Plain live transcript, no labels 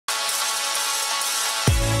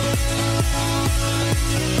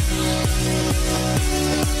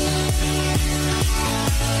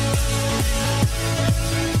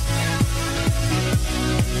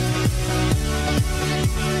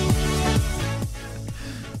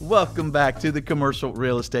Welcome back to the Commercial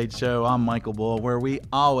Real Estate Show. I'm Michael Bull, where we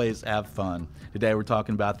always have fun. Today we're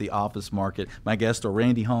talking about the office market. My guests are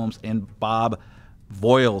Randy Holmes and Bob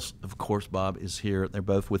Voiles. Of course, Bob is here. They're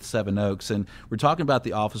both with Seven Oaks, and we're talking about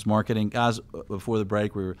the office market. And guys, before the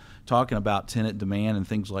break, we were talking about tenant demand and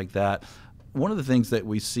things like that. One of the things that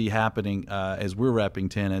we see happening as we're repping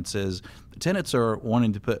tenants is tenants are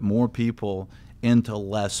wanting to put more people into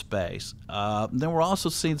less space. Then we're also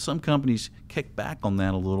seeing some companies kick back on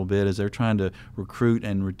that a little bit as they're trying to recruit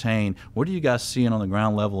and retain. What are you guys seeing on the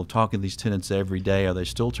ground level of talking to these tenants every day? Are they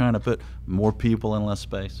still trying to put more people in less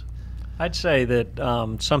space? I'd say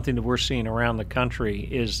that something that we're seeing around the country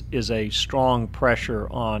is a strong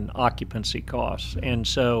pressure on occupancy costs. And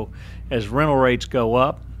so as rental rates go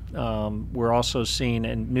up, we're also seeing,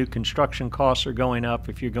 and new construction costs are going up.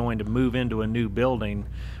 If you're going to move into a new building,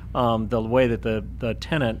 the way that the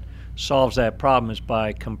tenant solves that problem is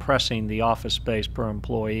by compressing the office space per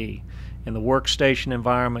employee. And the workstation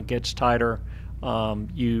environment gets tighter.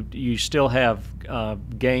 You still have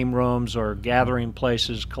game rooms or gathering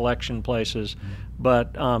places, collection places,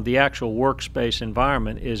 but the actual workspace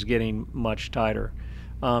environment is getting much tighter.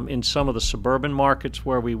 In some of the suburban markets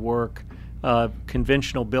where we work,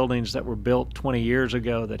 conventional buildings that were built 20 years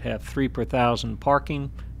ago that have 3 per thousand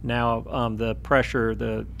parking, now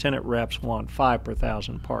the tenant reps want 5 per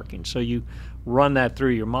thousand parking. So you run that through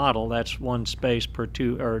your model, that's one space per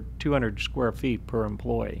 200 square feet per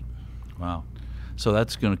employee. Wow. So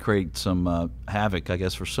that's going to create some havoc, I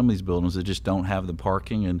guess, for some of these buildings that just don't have the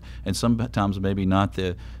parking and sometimes maybe not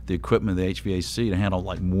the equipment, the HVAC to handle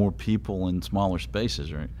like more people in smaller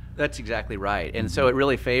spaces, right? That's exactly right. And so it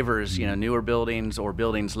really favors, newer buildings or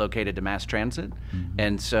buildings located to mass transit.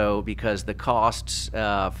 And so because the costs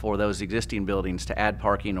for those existing buildings to add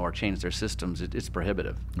parking or change their systems, it's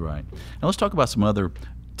prohibitive. Right. Now let's talk about some other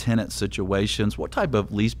tenant situations. What type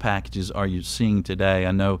of lease packages are you seeing today?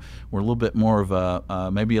 I know we're a little bit more of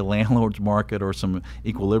a maybe a landlord's market or some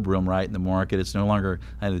equilibrium right in the market. It's no longer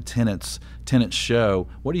a tenant show.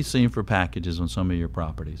 What are you seeing for packages on some of your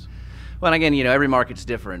properties? Well, again, every market's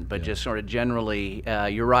different, but just sort of generally,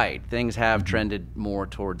 you're right. Things have trended more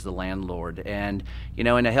towards the landlord. And, in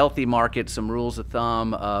a healthy market, some rules of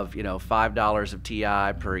thumb of, $5 of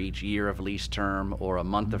TI per each year of lease term or a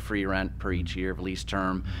month of free rent per each year of lease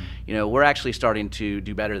term. We're actually starting to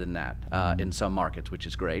do better than that in some markets, which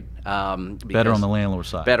is great. Better on the landlord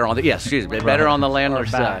side. Better on the, yes, excuse me, better on the landlord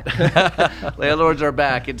side. Landlords are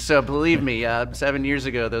back. And so believe me, 7 years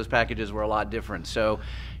ago, those packages were a lot different. So,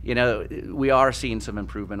 we are seeing some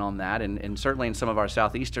improvement on that, and certainly in some of our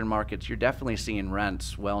southeastern markets, you're definitely seeing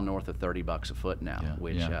rents well north of $30 a foot now,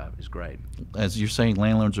 which is great. As you're saying,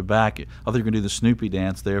 landlords are back. I thought you were going to do the Snoopy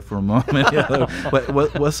dance there for a moment. But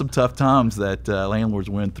what's some tough times that landlords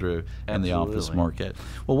went through in the office market?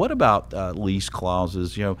 Well, what about lease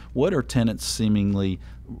clauses? What are tenants seemingly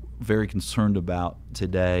very concerned about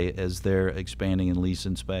today as they're expanding and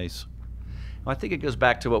leasing space? Well, I think it goes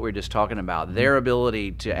back to what we were just talking about, their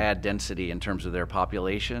ability to add density in terms of their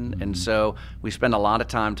population. And so we spend a lot of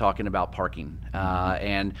time talking about parking.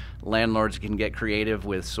 And landlords can get creative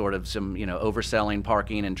with sort of some, overselling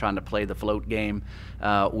parking and trying to play the float game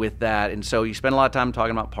with that. And so you spend a lot of time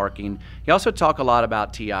talking about parking. You also talk a lot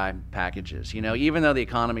about TI packages. Even though the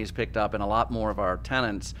economy has picked up and a lot more of our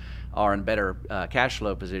tenants are in better cash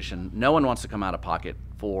flow position, no one wants to come out of pocket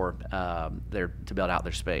for to build out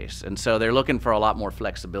their space. And so they're looking for a lot more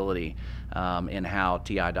flexibility in how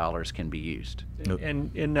TI dollars can be used.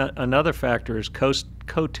 And another factor is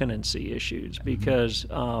co-tenancy issues, because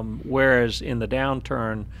whereas in the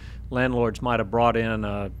downturn, landlords might have brought in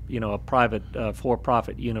a private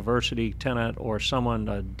for-profit university tenant or someone,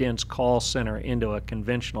 a dense call center, into a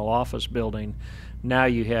conventional office building. Now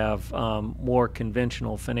you have more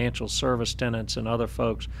conventional financial service tenants and other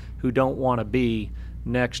folks who don't want to be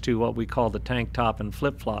next to what we call the tank top and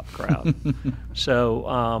flip-flop crowd.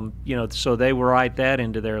 So, so they write that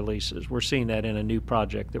into their leases. We're seeing that in a new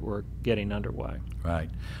project that we're getting underway.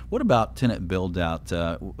 Right. What about tenant build-out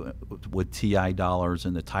with TI dollars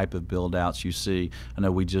and the type of build-outs you see? I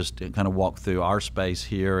know we just kind of walked through our space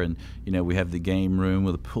here, and we have the game room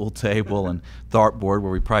with a pool table and dartboard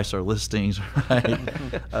where we price our listings, right?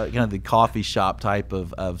 Kind of the coffee shop type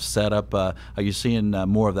of setup. Are you seeing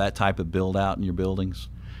more of that type of build-out in your buildings?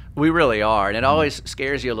 We really are, and it always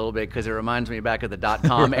scares you a little bit because it reminds me back of the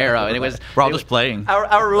 .com era. And it was We're all just playing.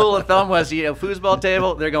 Our rule of thumb was, foosball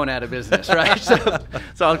table, they're going out of business, right?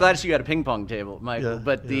 So I'm glad you got a ping pong table, Michael. Yeah,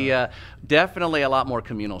 but definitely a lot more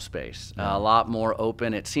communal space, a lot more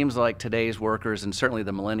open. It seems like today's workers, and certainly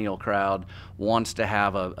the millennial crowd, wants to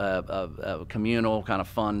have a communal kind of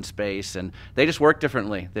fun space, and they just work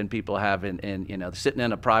differently than people have in sitting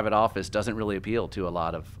in a private office doesn't really appeal to a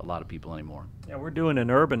lot of people anymore. Yeah, we're doing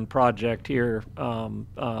an urban project here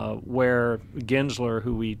where Gensler,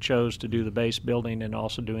 who we chose to do the base building and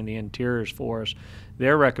also doing the interiors for us,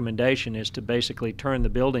 their recommendation is to basically turn the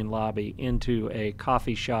building lobby into a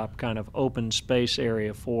coffee shop kind of open space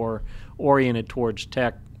area oriented towards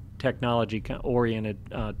technology-oriented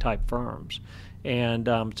type firms. And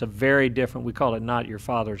it's a very different, we call it not your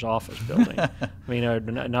father's office building. I mean,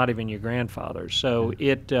 not even your grandfather's. So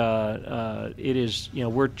it is,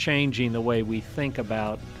 we're changing the way we think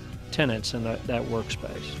about tenants in that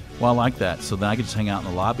workspace. Well, I like that. So then I can just hang out in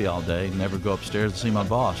the lobby all day and never go upstairs to see my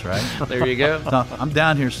boss, right? There you go. So, I'm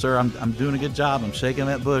down here, sir. I'm doing a good job. I'm shaking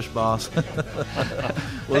that bush, boss. Hey,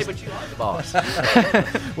 but you are the boss.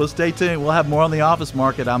 Well, stay tuned. We'll have more on the office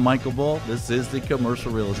market. I'm Michael Bull. This is the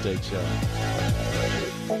Commercial Real Estate Show.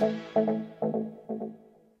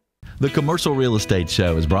 The Commercial Real Estate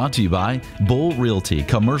Show is brought to you by Bull Realty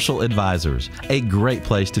Commercial Advisors, a great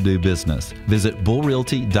place to do business. Visit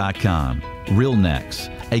bullrealty.com. RealNex,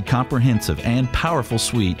 a comprehensive and powerful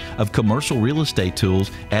suite of commercial real estate tools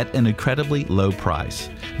at an incredibly low price.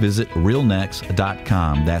 Visit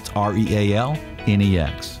realnex.com. That's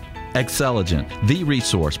RealNex. Xceligent, the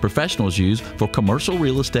resource professionals use for commercial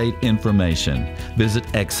real estate information. Visit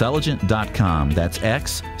xceligent.com. That's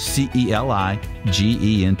XCELIGENT.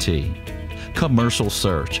 Commercial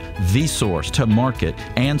Search, the source to market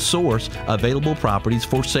and source available properties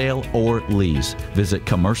for sale or lease. Visit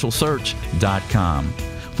commercialsearch.com.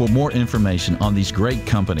 For more information on these great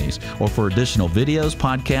companies or for additional videos,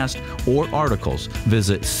 podcasts, or articles,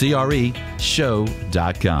 visit CREshow.com.